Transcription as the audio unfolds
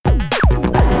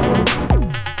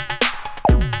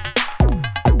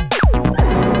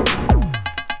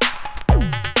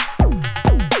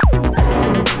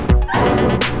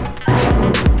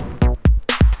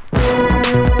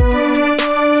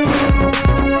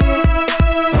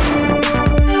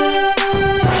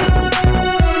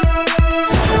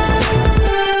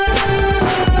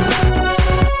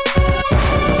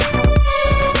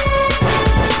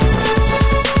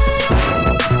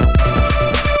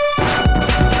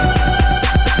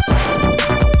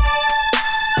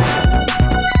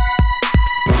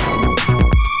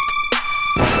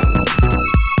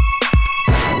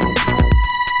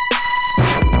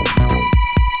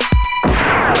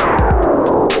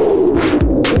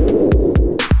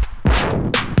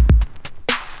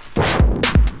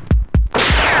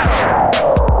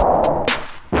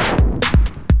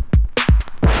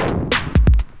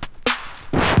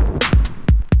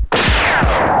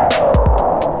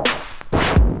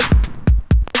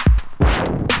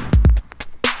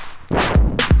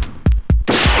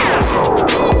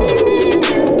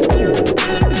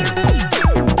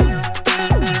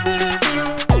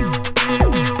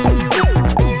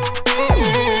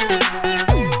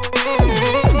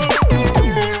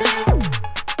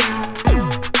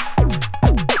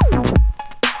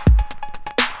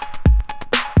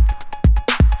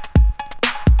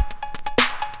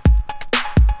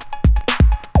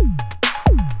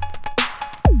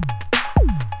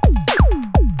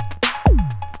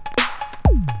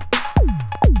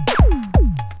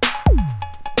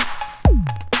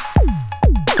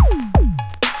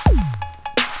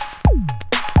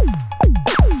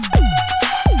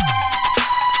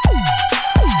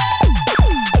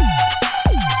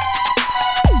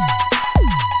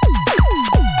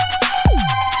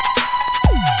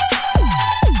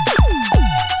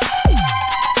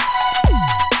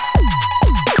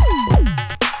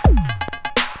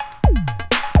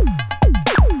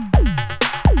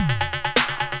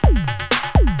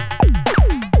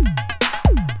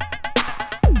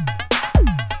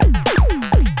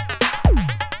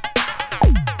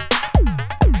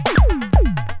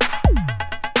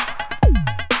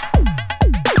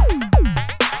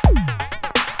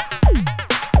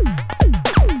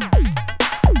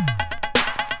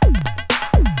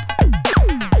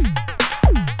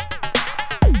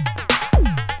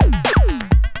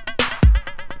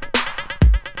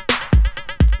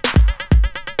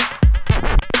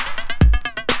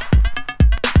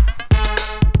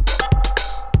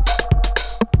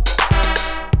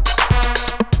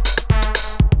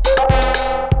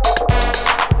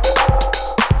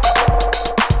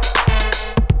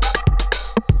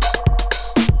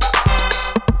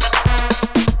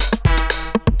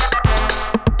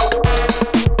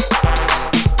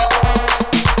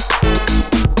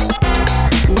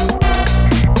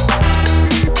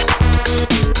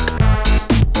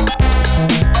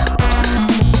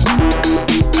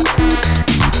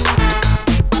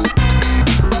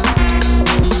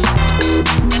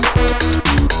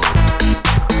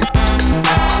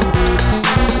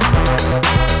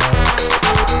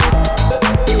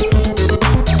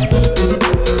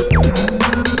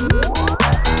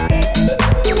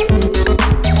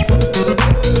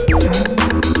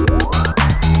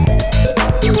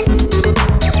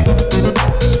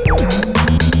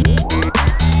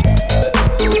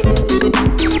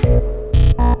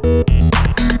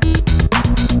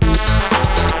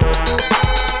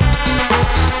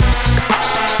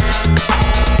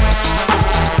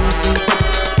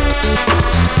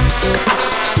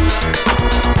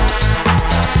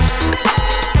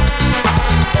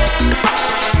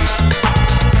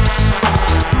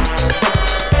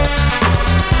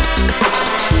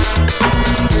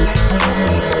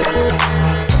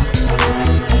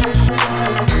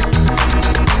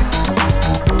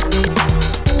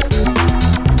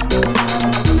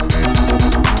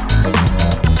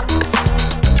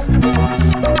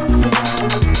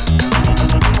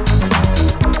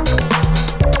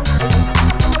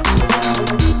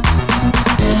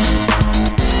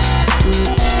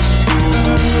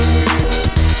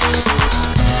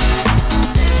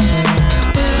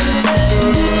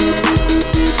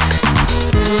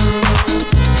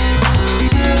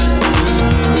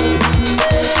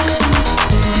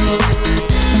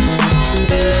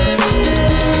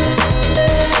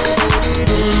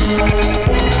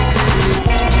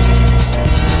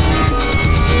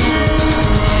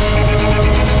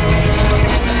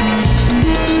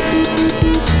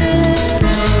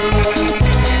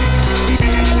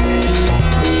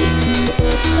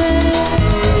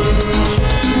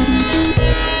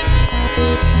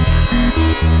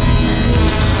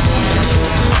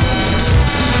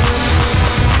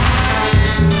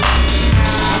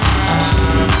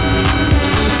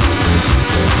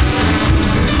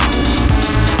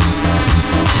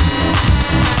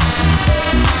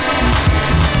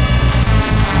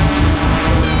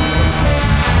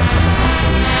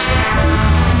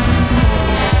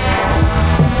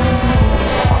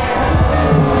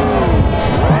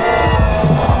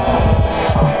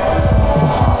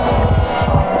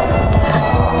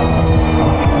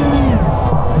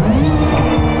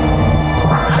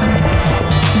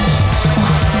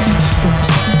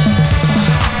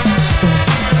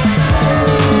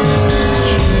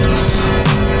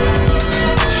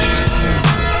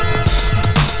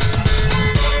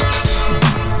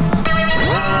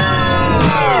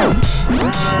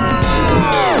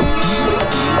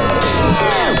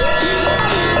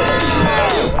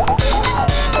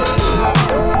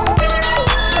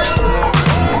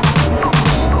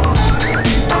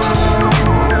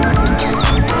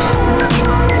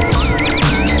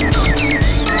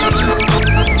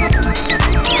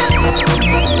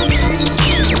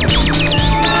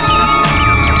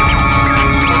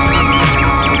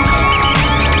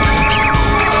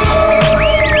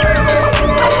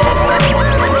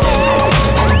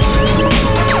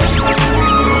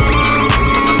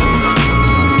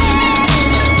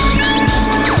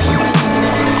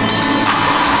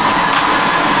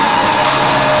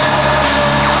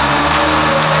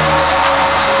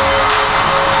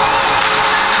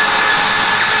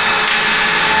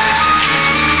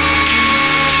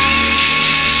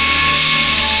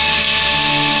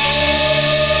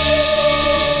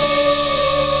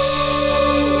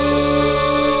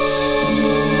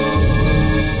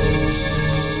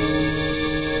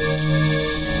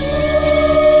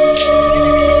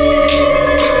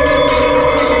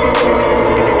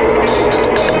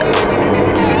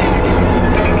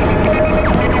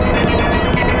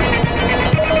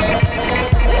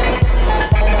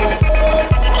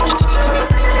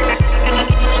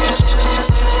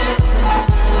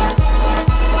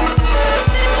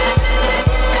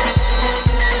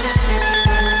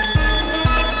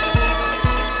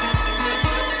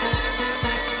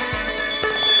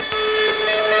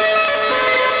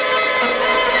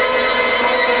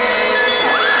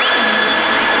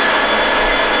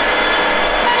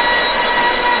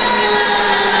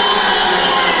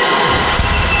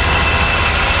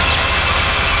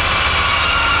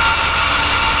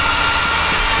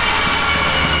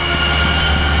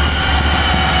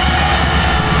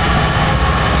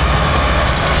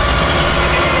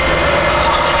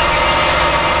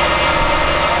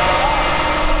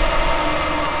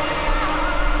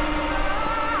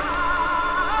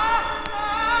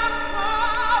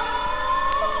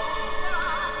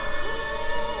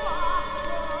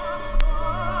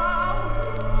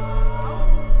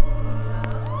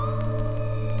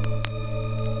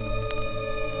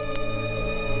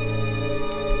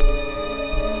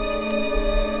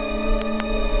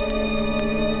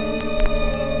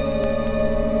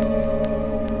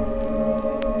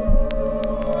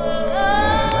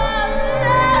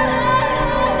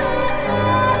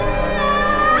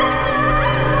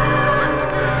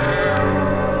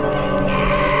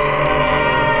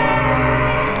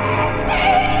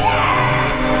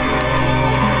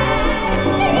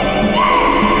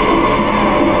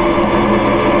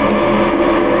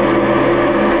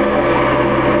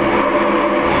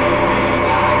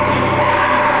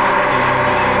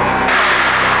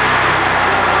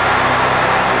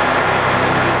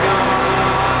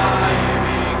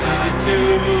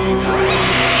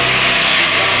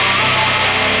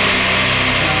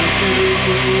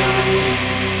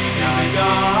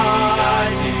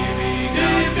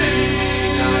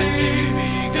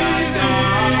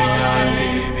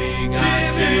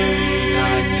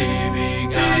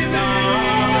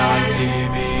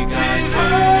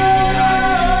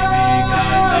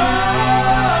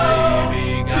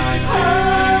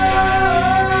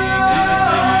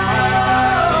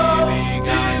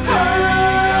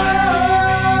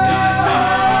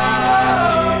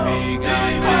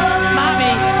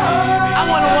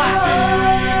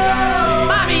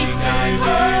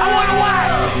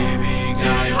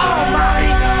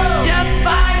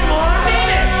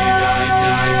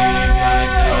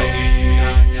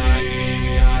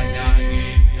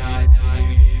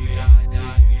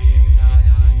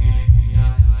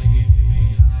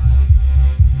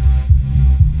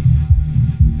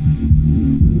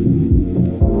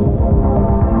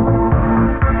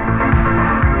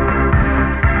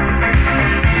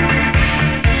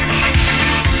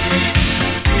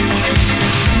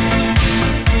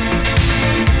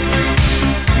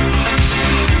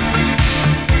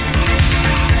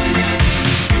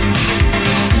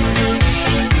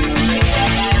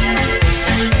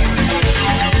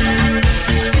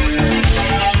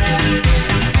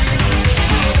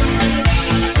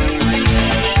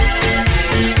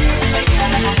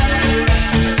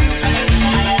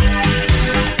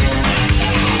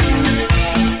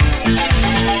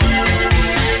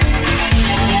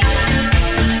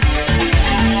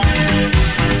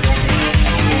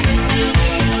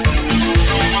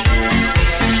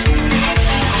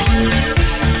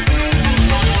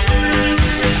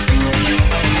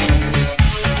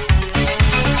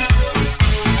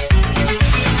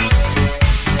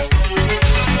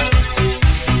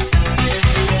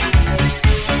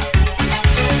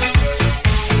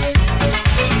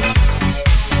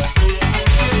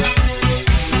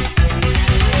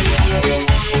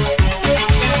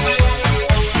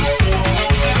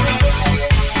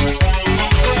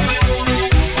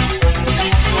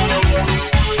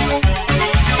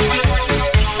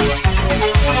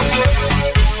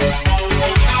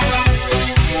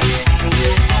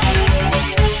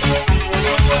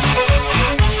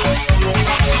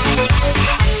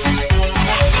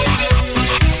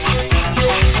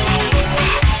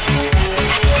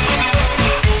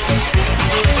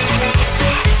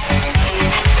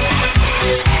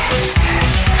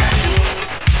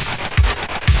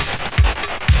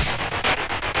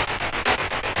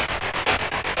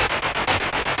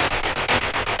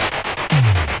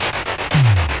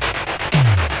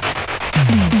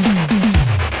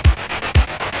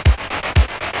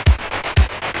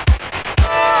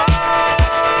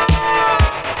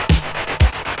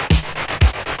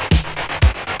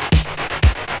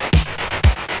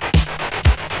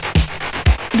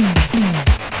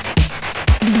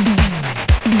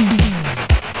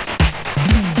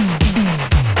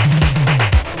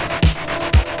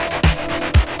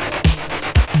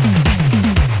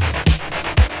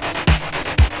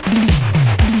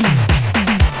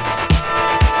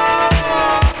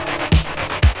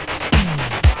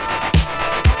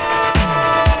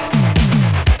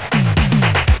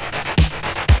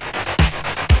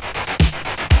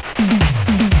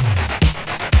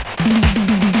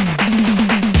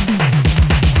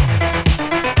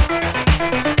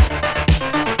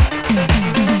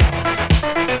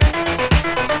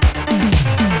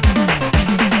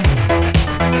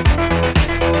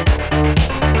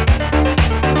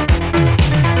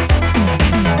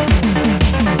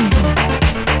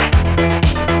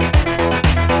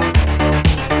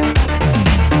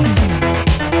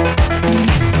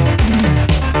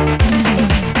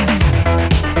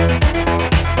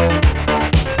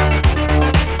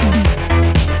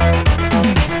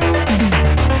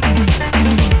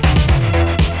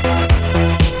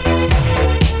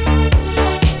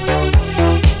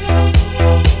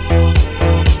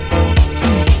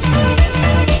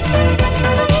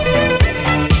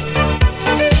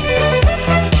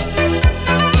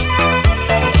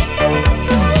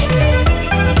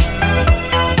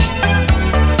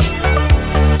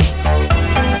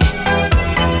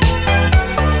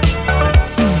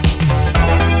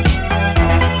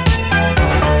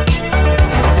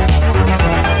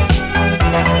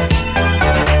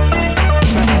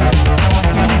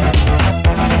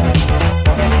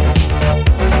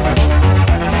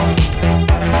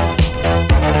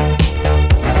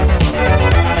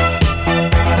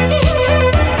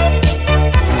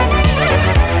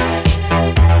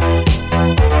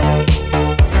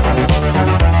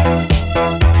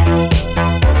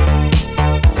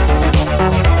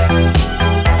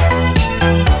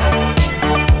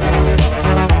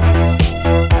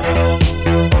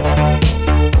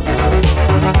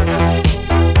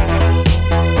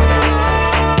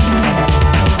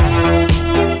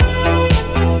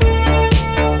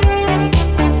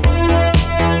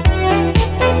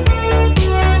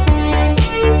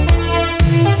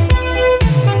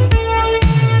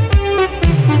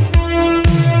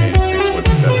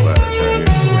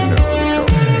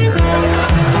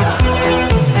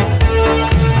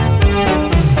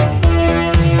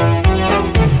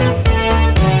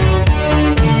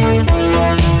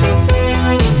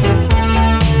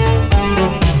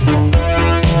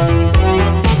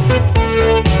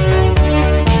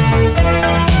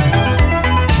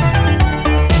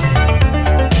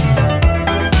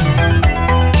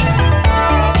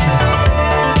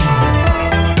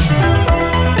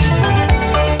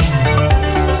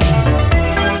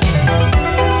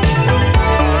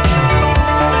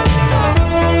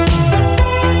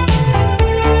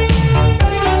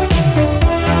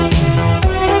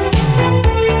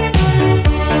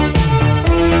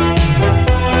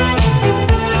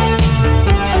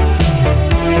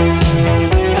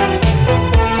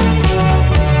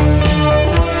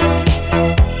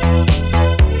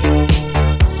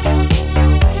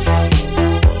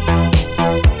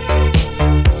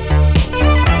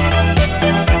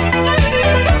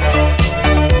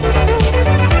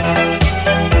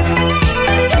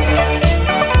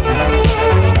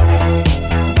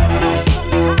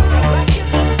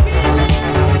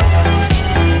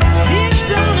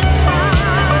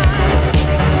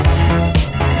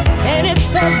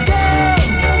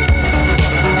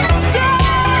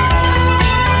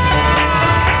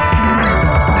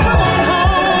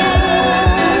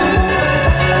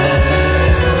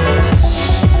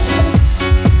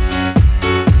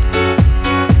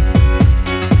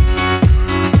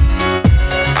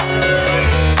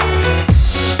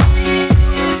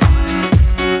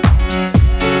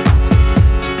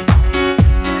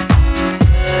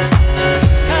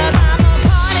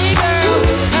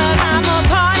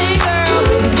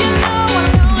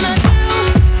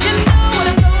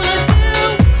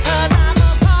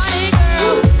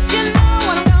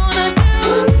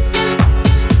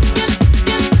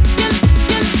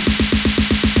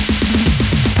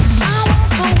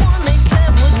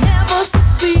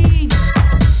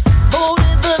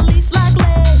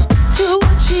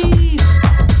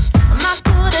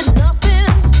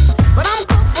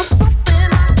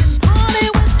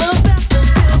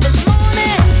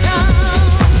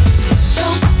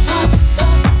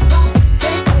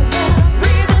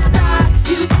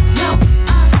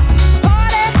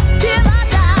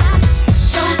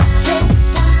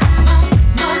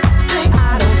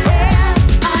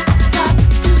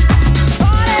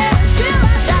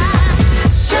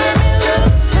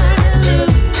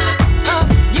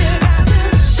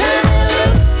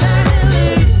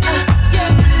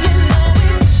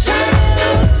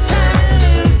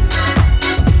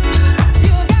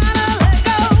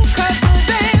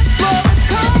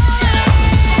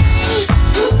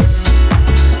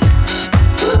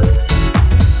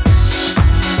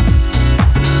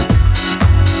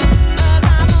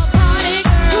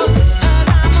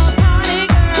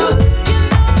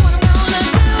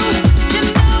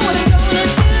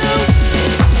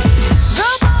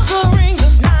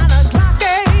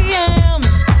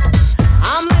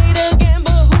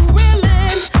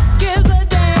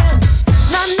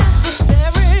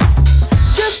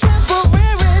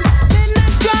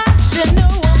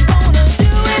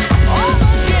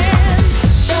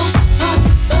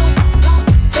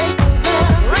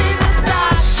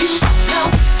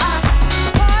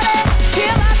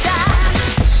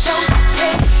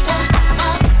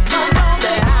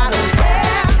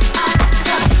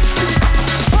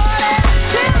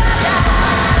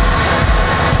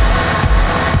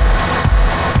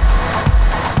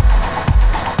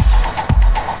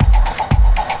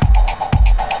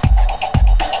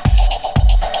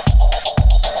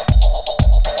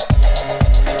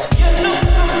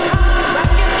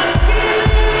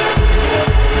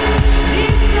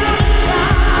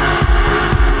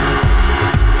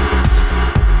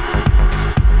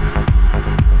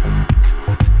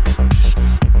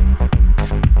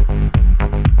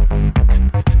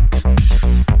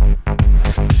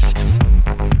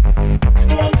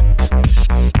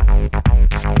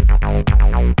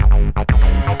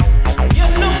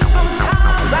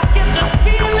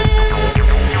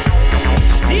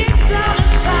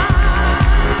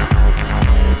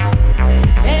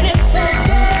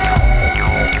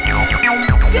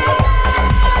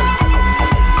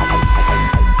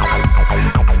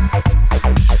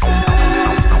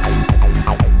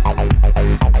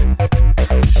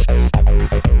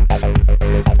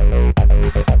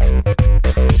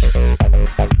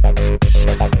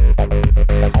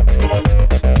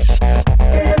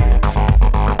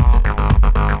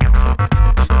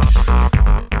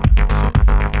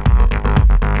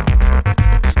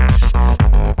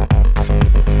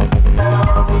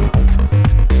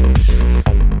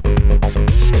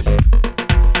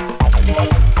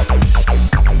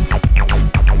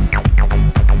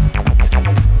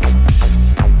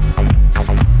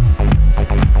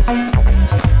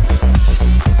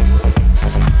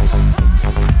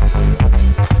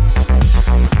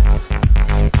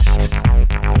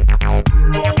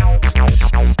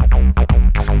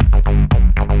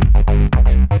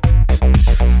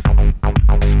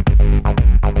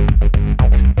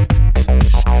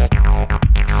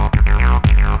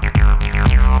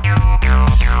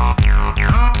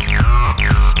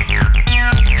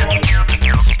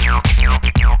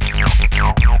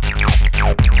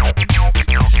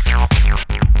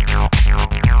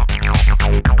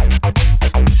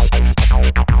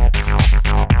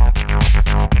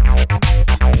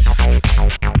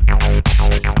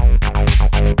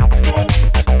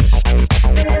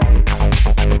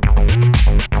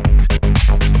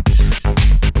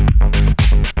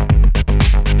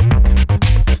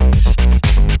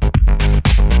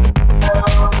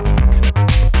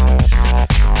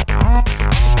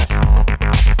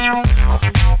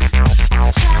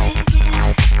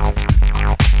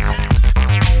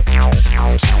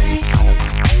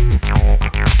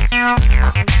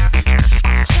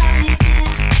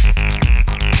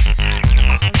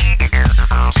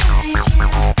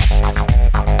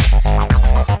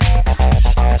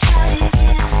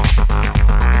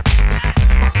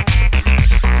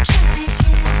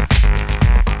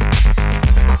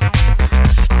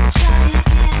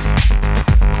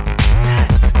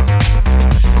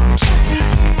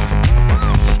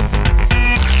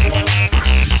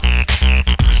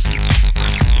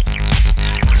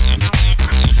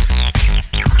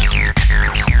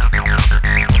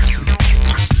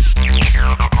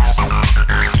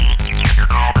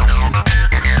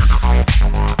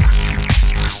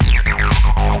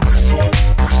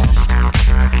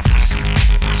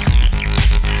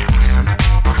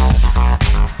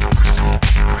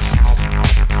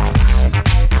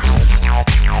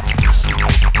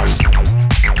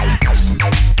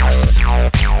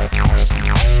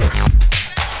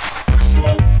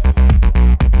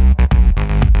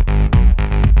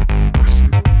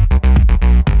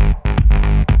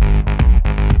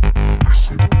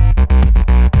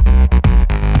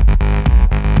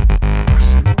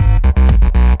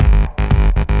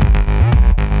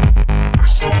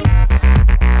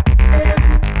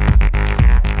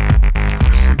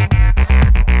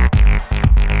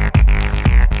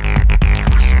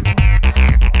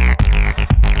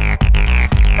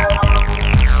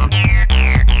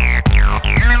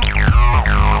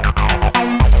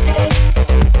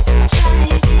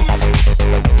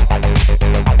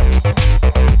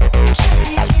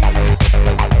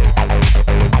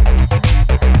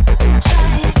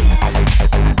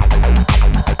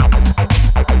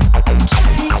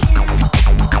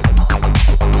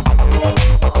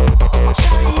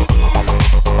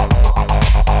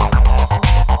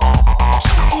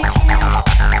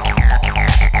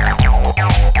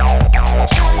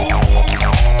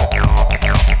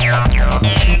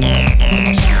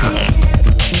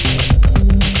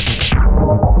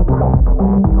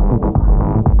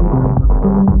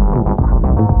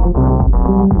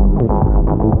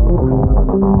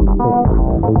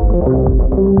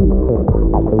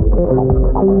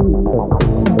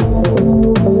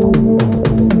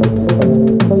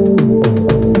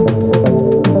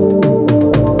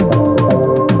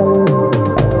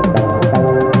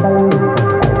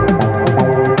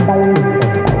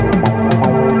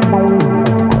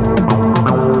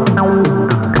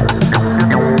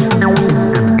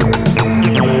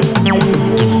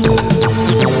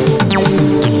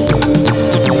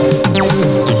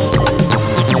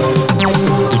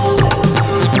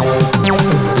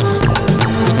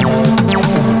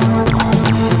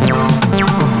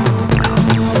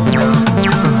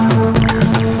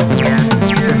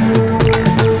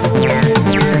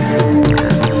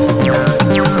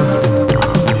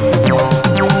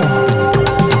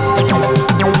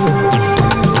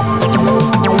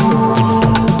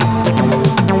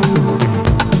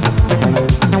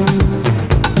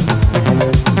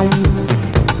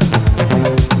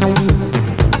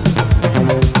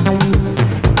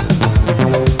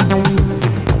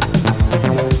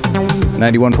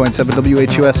91.7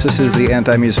 WHUS. This is the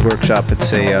Anti-Music Workshop.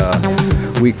 It's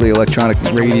a weekly electronic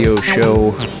radio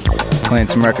show playing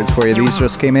some records for you. These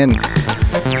just came in.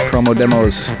 Promo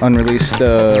demos, unreleased.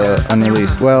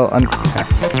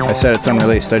 I said it's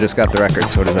unreleased. I just got the record,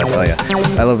 so what does that tell you?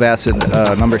 I Love Acid,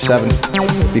 number 7.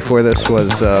 Before this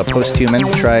was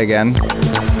Posthuman, Try Again.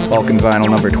 Balkan Vinyl,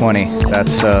 number 20.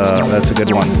 That's a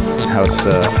good one.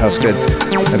 House Goods.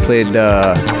 I played...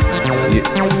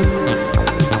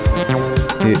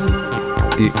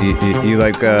 You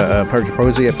like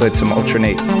Posey? I played some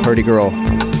Ultranate, Party Girl,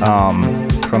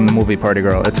 from the movie Party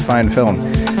Girl. It's a fine film.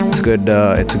 It's good.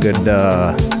 It's a good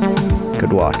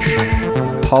watch.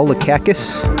 Paul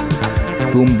Lakakis,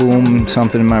 Boom Boom,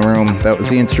 Something in My Room. That was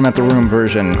the instrumental room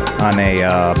version on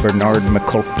a Bernard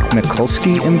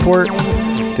Mikulski import.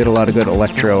 Did a lot of good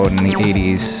electro in the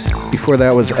 80s. Before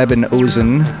that was Eben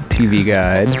Ozen, TV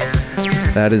Guide.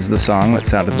 That is the song that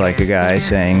sounded like a guy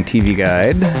saying TV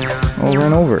Guide over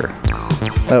and over.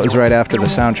 That was right after the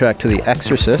soundtrack to The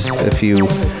Exorcist, if you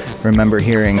remember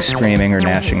hearing screaming or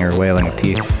gnashing or wailing of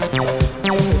teeth.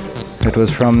 It was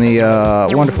from the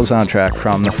wonderful soundtrack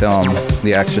from the film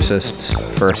The Exorcist's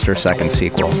first or second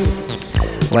sequel.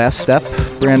 Last Step,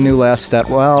 brand new Last Step.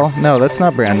 Well, no, that's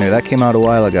not brand new. That came out a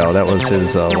while ago. That was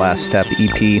his Last Step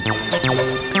EP.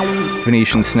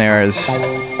 Venetian Snares.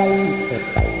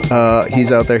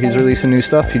 He's out there. He's releasing new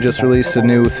stuff. He just released a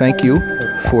new thank you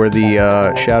for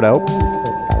the shout out.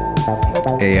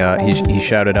 He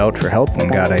shouted out for help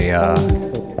and got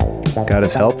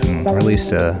his help and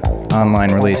released a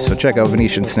online release. So check out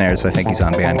Venetian Snares. I think he's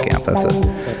on Bandcamp. That's a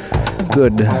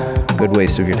good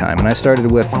waste of your time. And I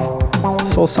started with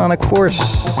Soul Sonic Force,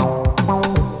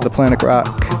 the Planet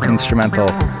Rock instrumental.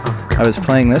 I was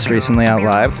playing this recently out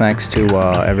live, thanks to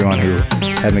everyone who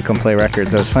had me come play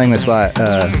records. I was playing this live,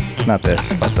 not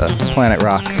this, but the Planet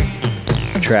Rock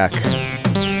track.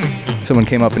 Someone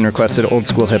came up and requested old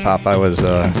school hip hop. I was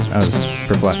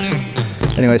perplexed.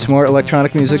 Anyway, some more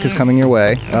electronic music is coming your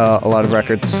way. A lot of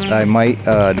records. I might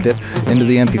dip into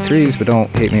the MP3s, but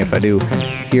don't hate me if I do.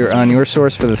 Here on your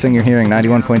source for the thing you're hearing,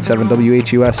 91.7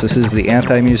 WHUS. This is the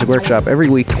Anti-Music Workshop every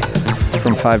week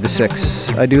from 5 to 6.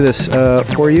 I do this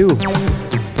for you,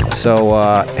 so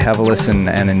have a listen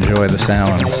and enjoy the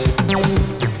sounds.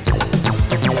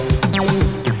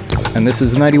 And this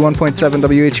is 91.7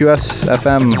 WHUS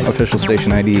FM, official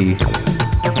station ID.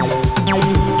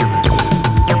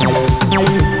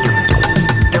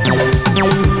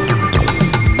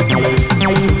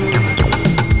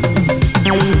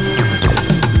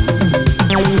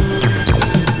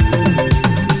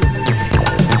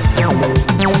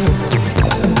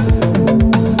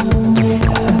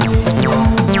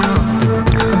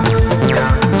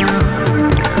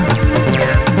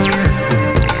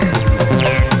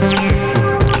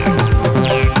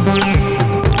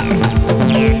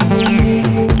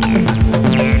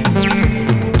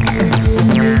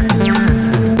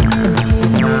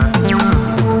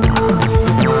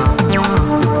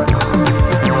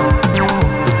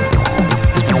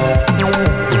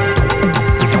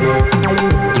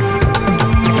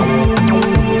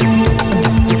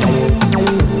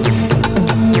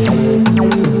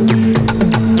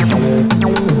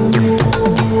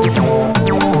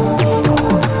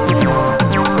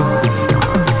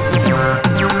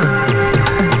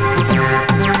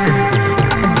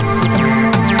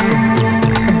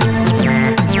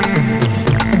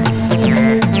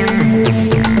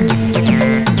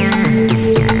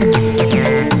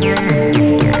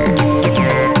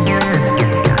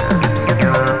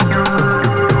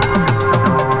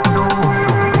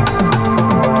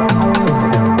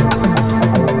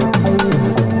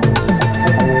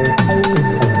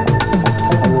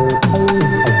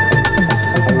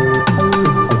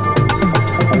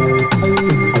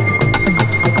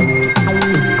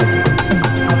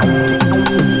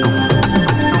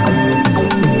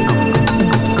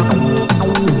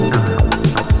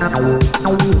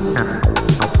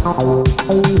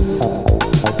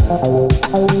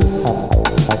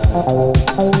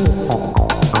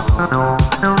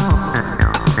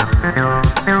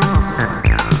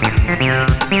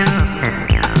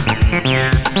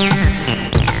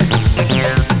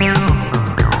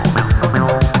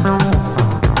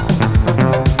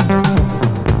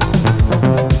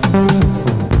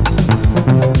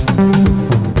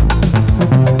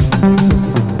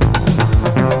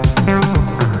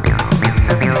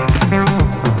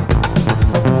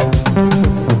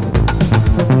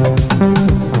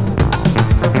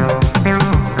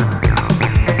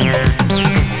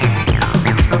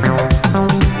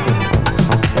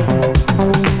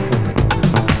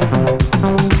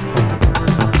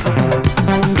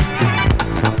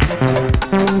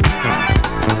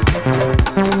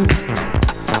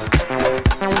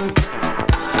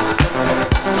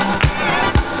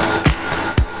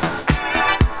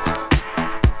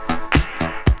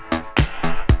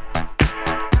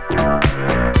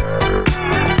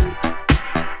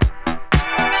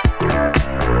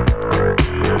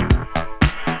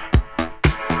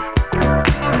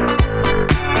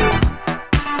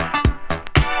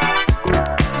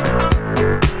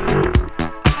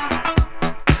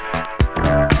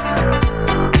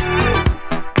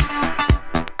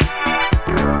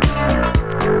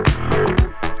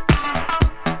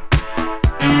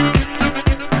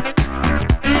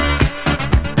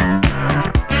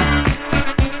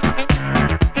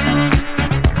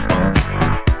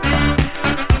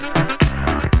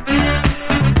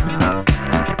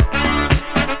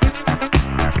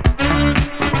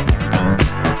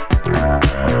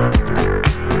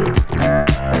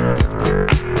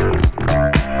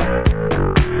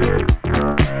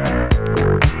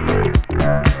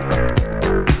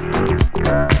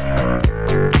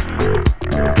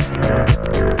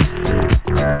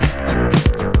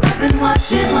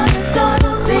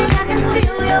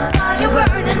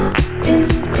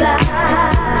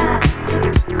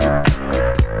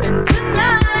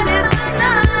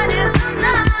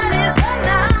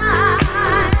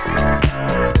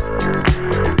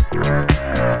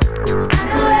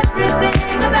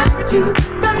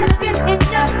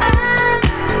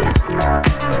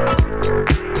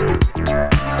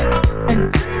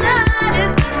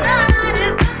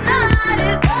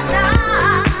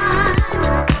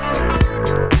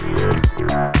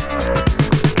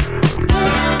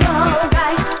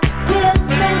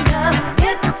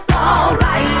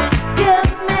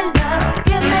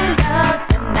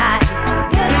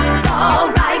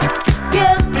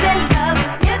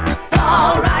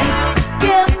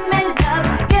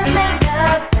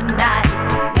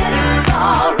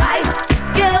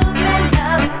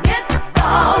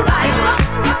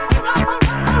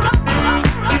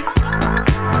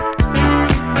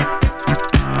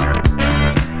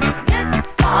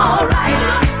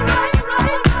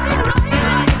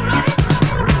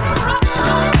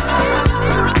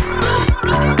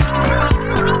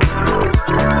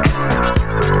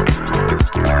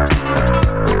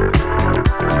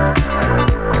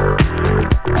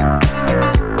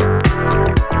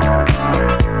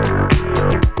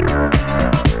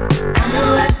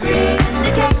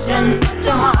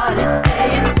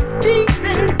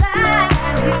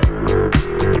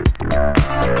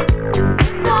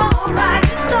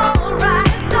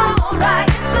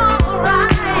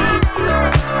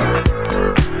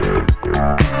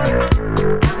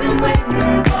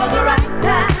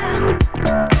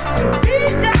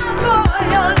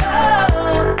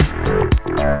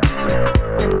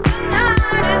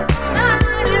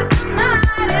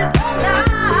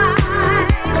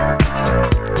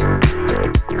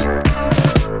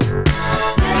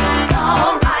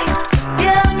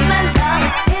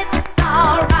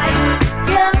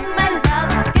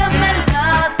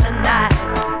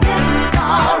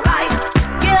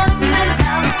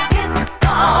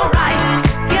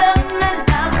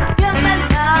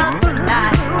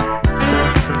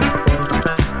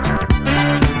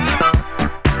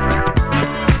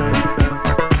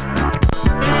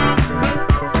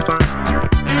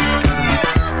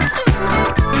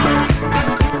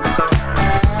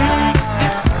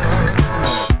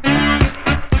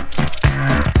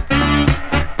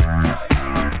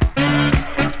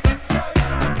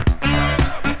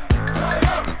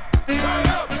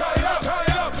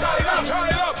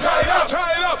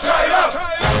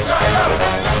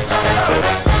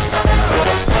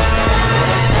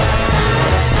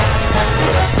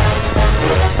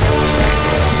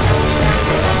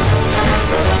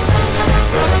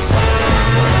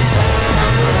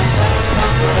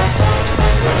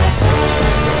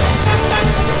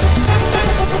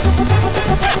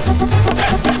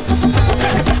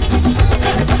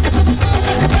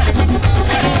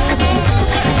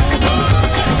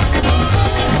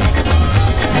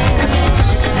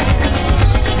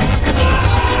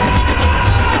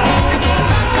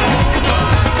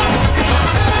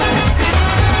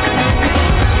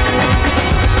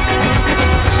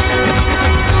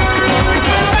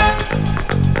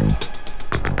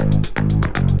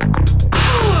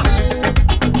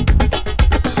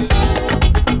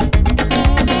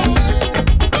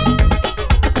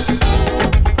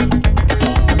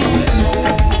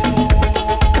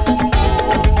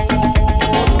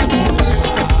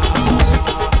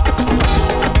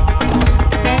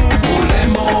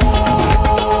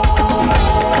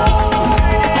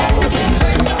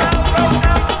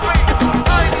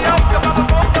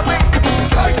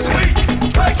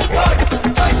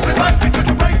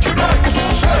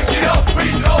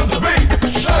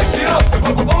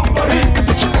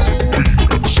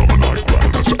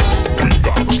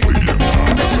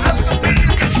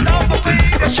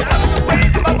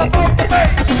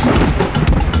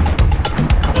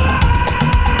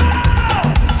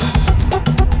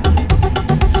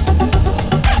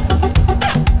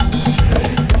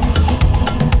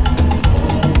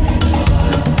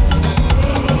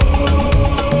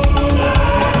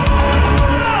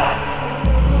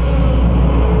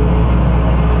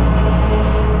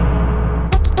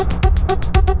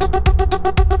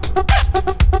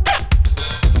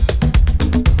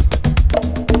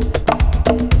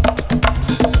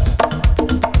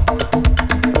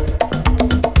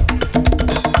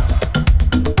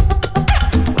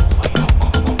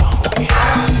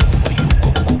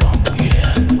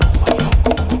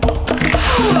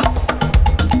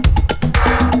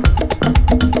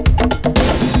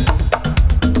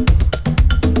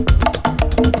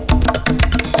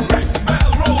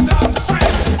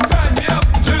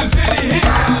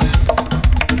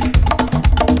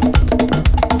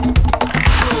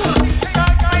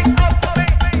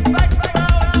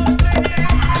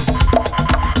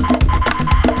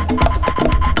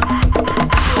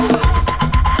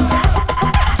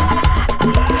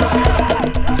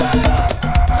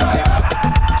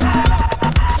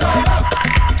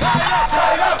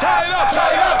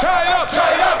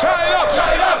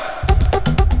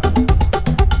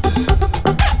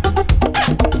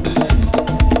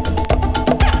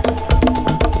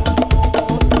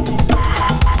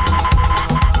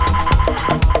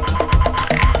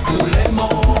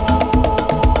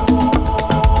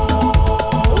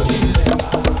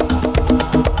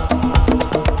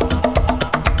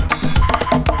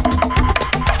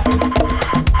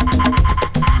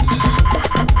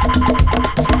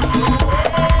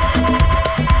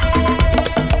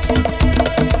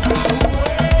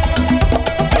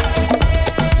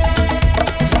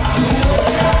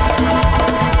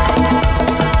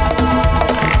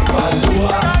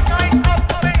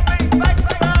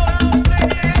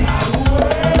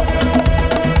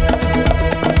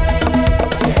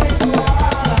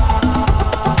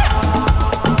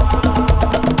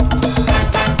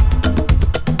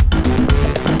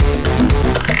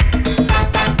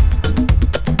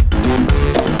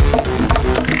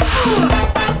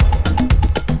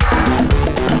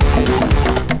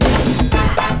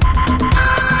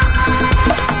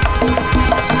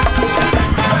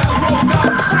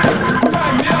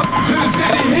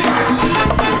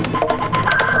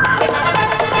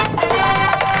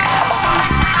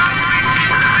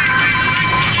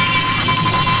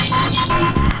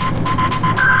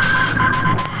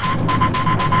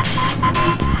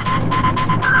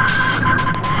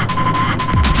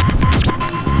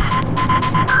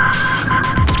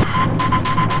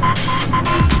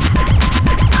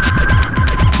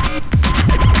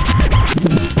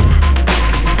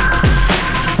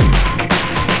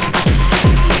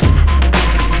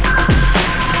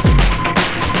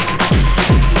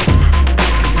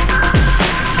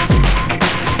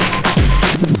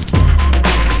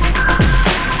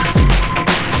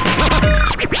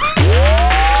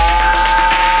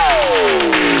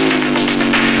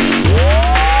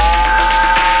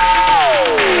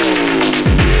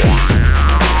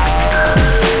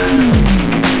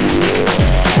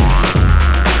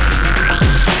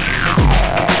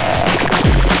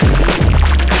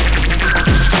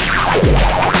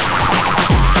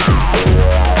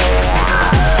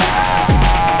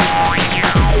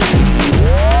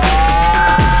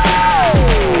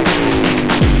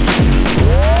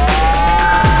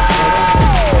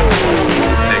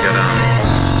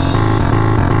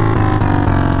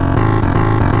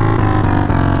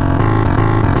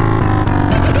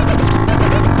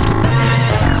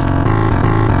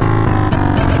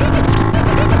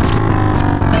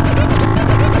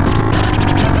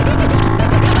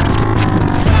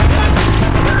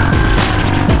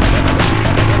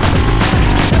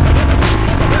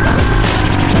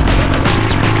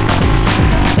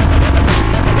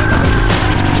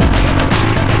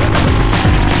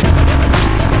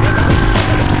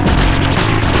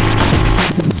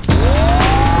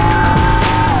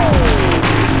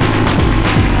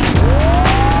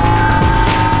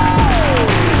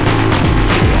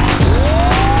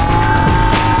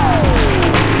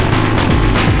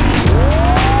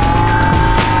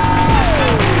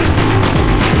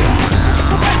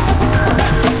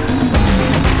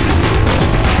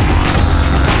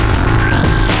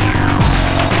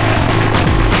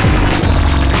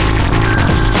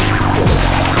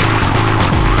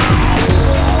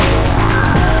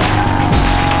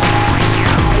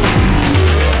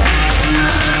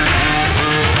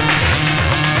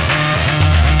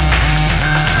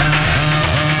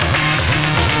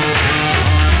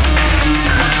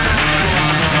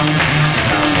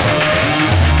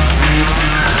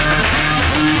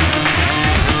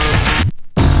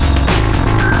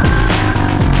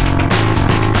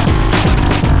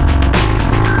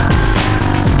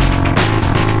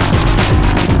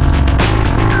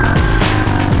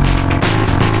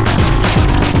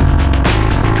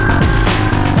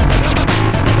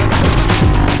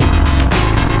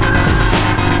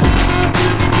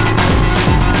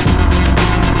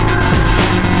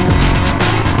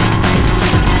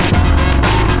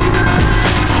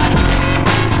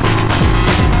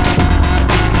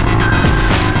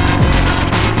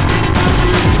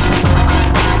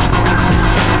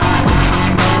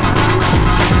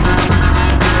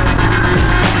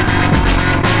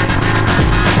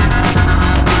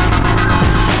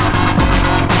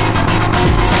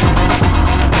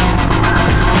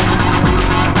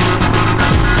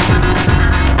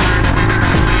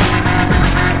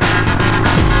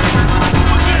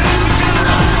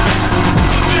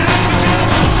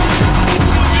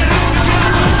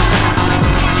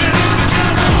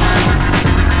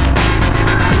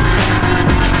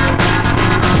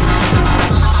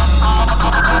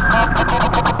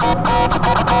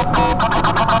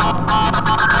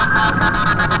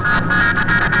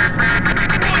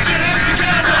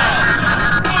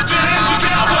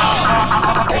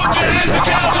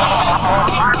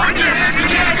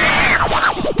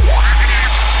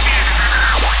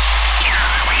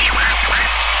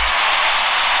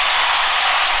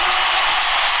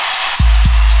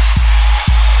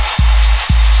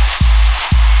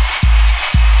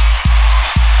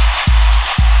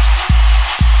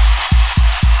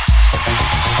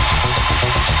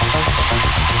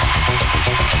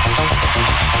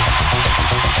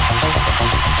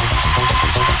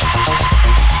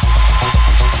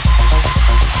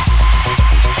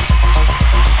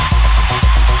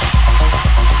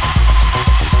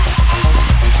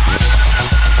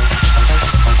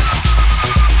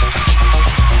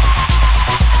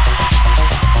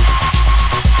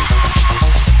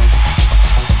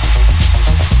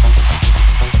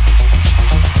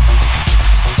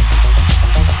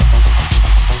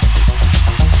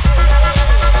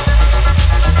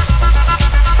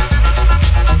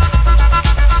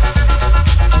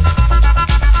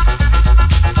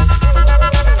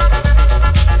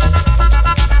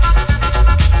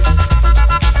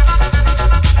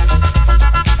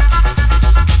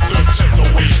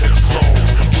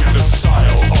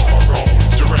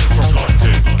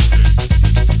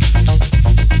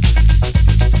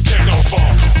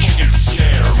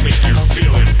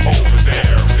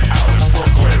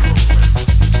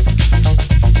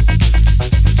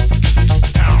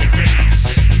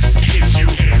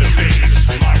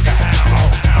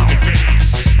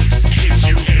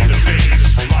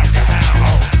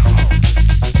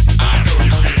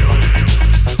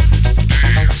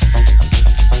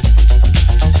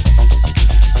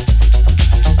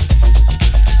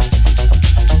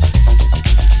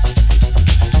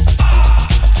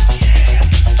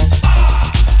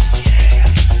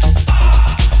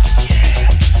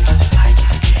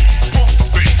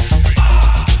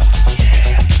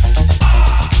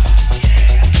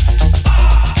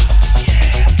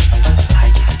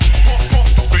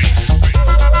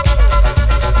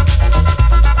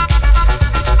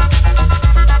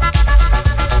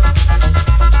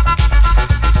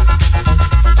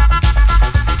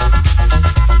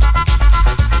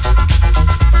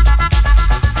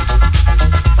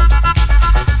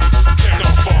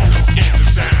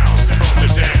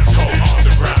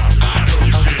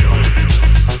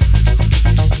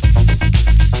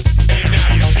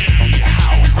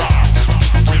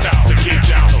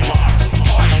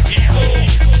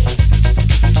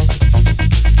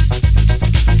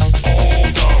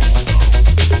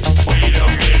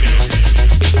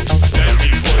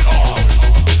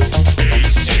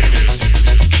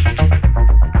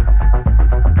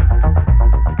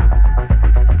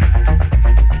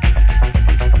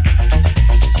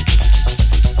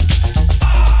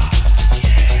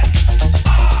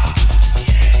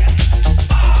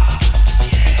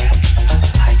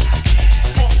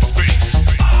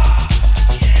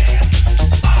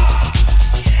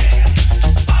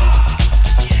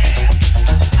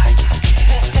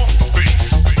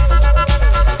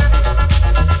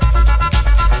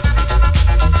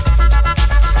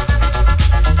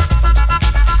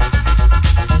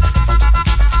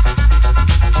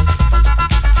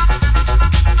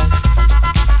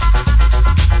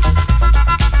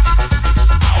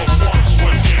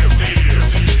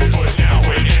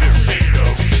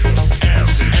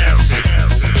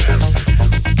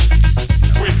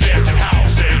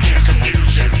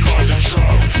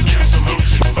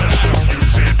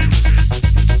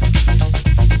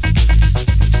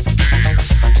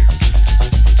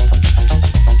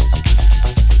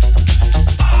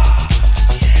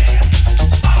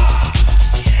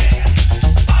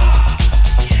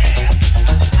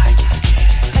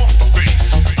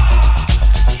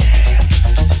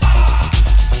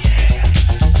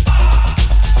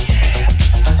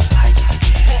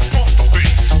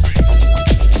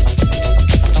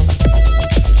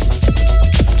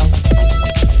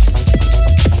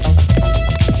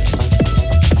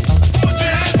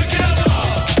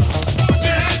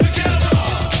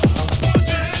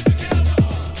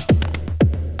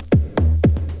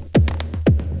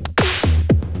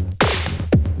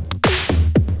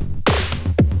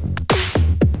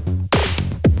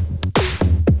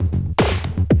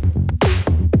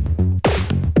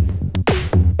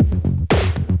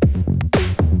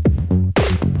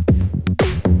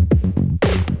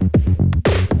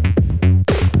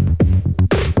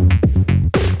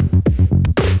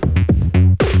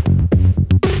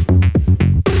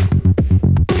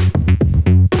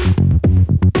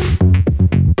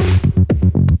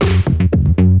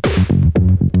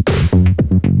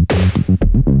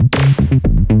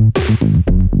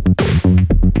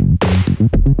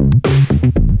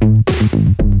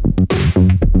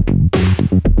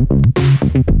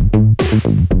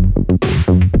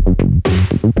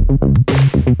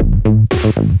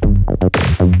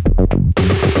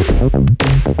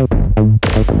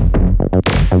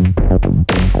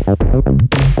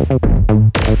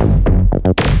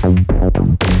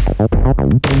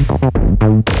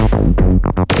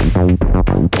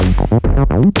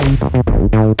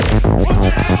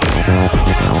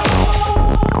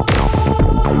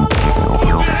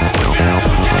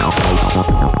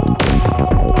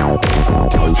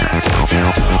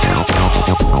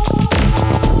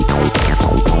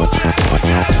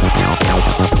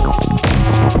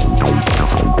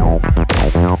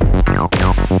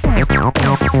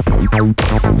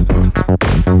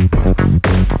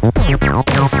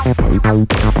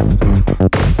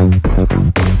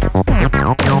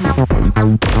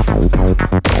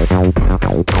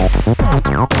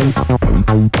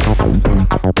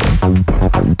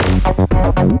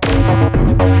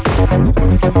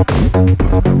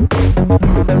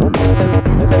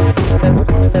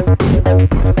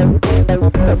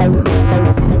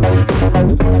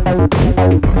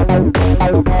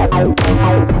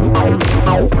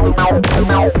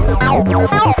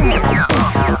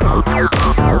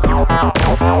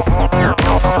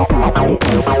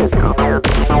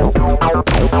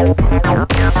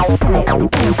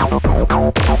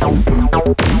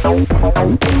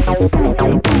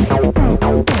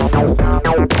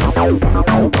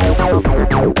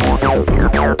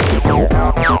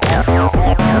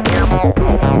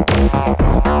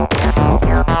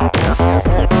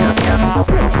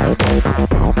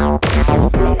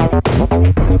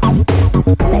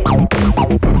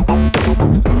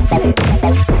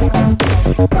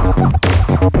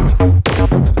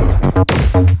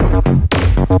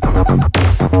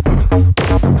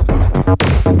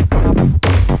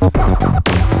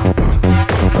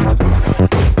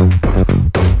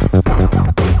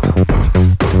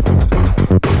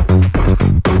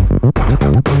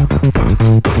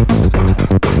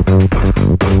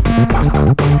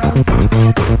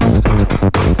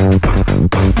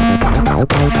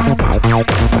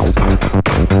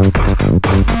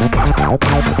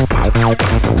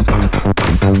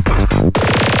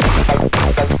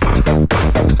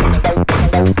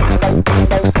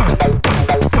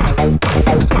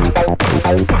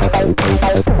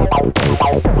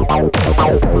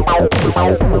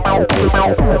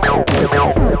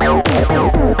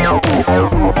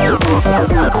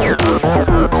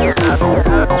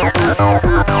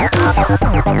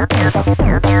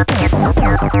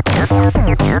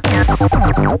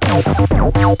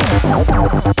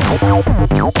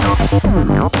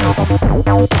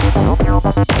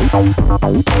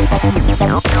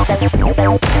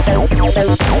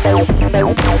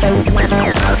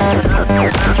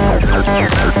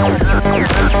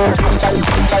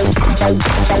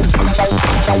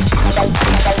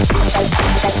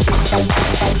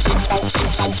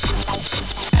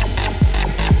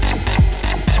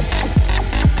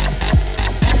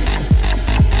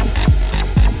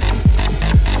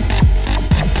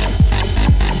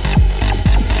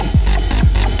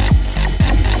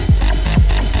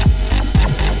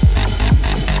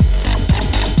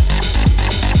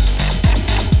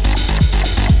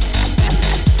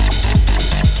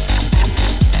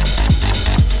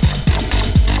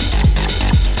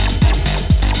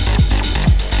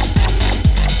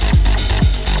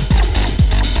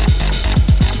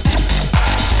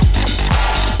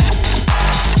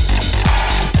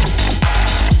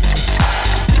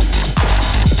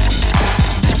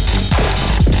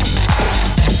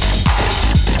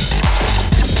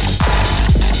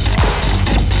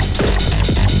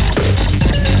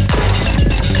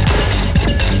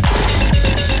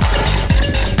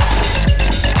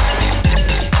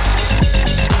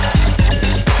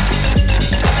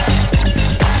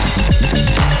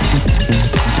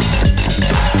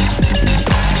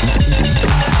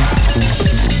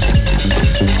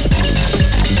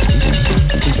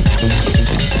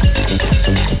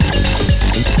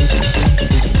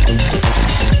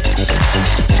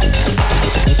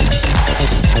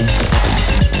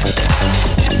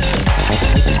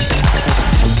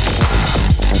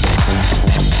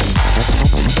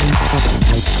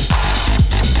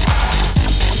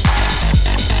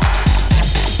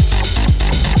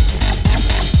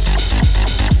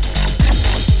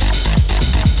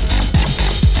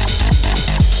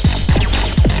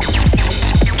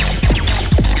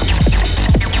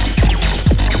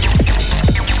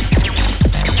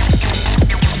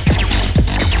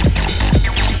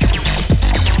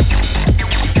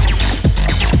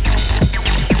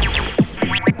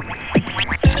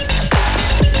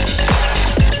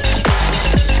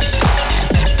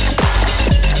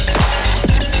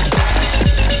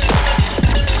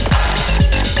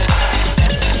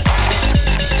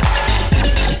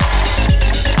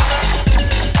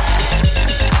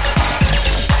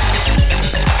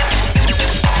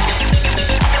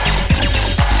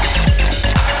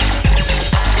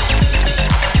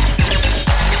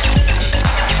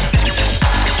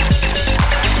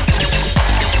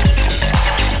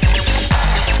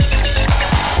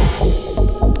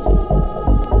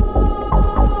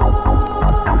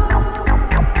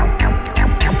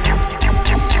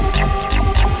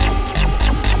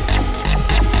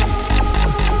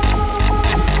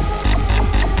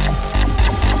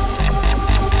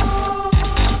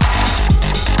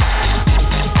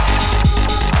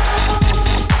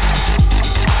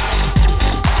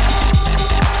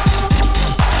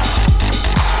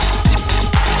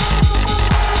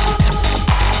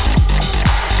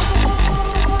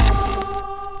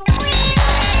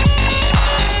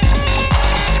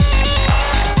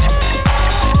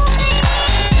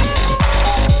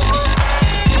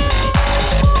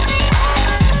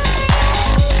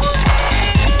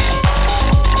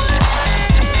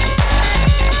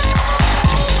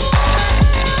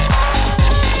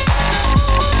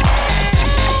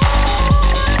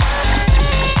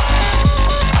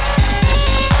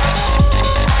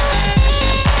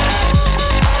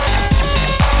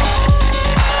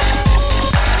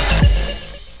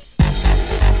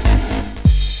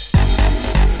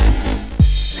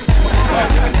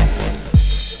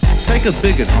 Make it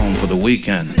big at home for the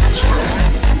weekend.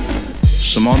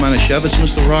 Some more Manischewitz,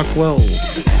 Mr. Rockwell.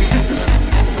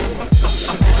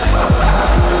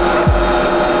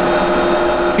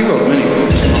 He wrote many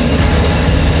books.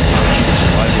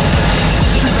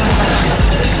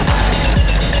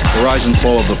 The Rise and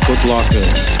Fall of the Foot Locker.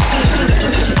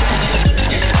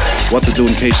 What to Do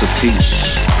in Case of Peace.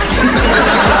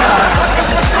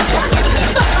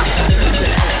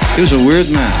 He was a weird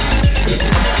man.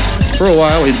 For a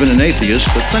while, he'd been an atheist,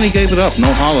 but then he gave it up.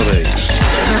 No holidays.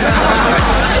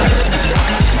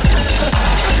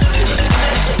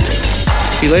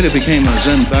 He later became a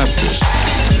Zen Baptist.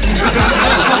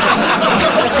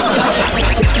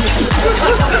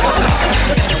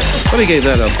 But he gave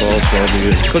that up also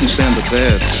because he couldn't stand the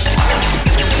fads.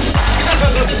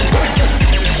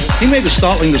 He made the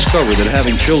startling discovery that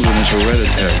having children is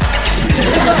hereditary.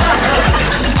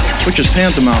 Which is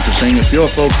tantamount to saying if your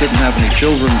folks didn't have any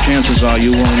children, chances are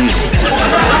you won't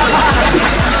either.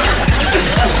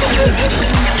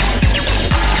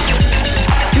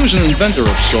 He was an inventor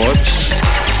of sorts.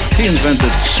 He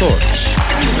invented sorts.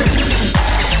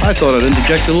 I thought I'd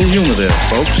interject a little humor there,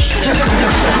 folks.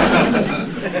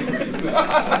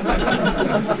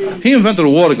 He invented a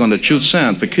water gun that shoots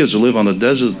sand for kids who live on the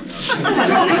desert.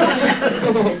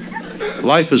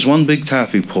 Life is one big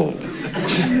taffy pull.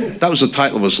 That was the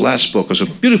title of his last book. It was a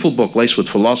beautiful book laced with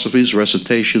philosophies,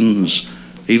 recitations,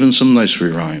 even some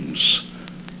nursery rhymes.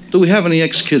 Do we have any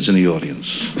ex-kids in the audience?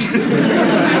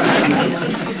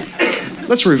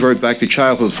 Let's revert back to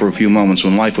childhood for a few moments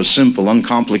when life was simple,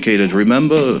 uncomplicated.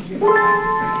 Remember?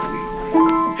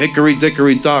 Hickory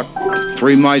dickory dock,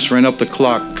 3 mice ran up the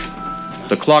clock.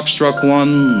 The clock struck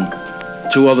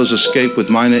 1, 2 others escaped with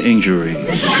minor injuries.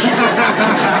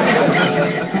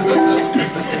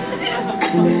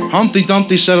 Humpty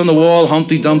Dumpty sat on the wall,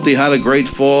 Humpty Dumpty had a great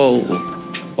fall.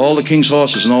 All the king's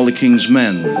horses and all the king's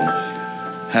men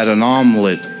had an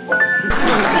omelet.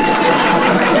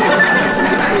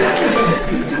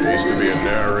 Used to be a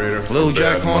narrator for Little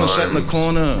Jack Horner sat in the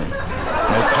corner.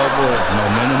 No cover, no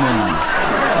minimum.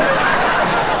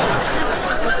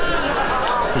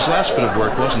 His last bit of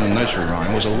work wasn't a nursery rhyme,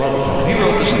 it was a love poem. He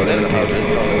wrote this in bed when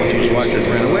his wife had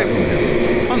ran away from him.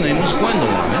 Her name was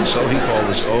Gwendolyn, and so he called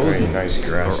this ode. Very nice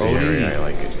grassy area, I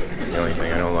like it. The only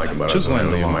thing I don't like about it is when I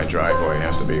leave my driveway, I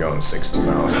have to be going 60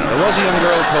 miles an hour. There was a young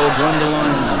girl called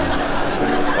Gwendolyn.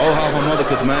 Oh, how her mother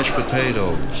could mash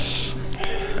potatoes.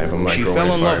 I have a She microwave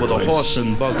fell in love with a fireplace. horse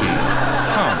and buggy.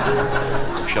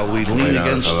 Come, shall we lean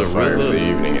against the fire for the river?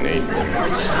 evening in 8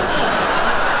 minutes.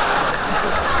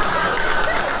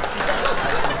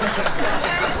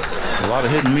 A lot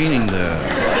of hidden meaning there.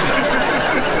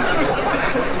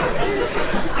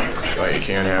 But you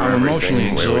can't have I'm everything.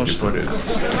 emotionally Where would you exhausted. put it?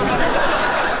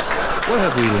 What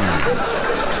have we learned?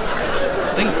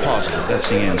 Think positive, that's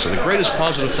the answer. The greatest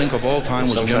positive think of all time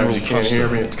was Sometimes General you can't hear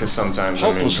me, Custer. it's because sometimes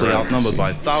I'm Hopelessly incorrect. outnumbered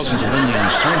by thousands of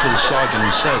Indians, turned to the sergeant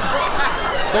and said,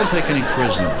 "Don't take any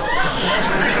prisoners."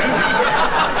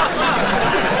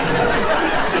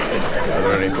 Are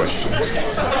there any questions?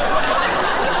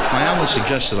 My analyst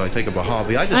suggested I take up a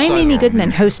hobby. I decided I'm Amy on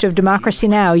Goodman, host of Democracy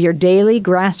Now!, your daily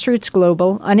grassroots,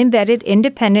 global, unembedded,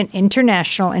 independent,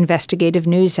 international investigative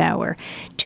news hour.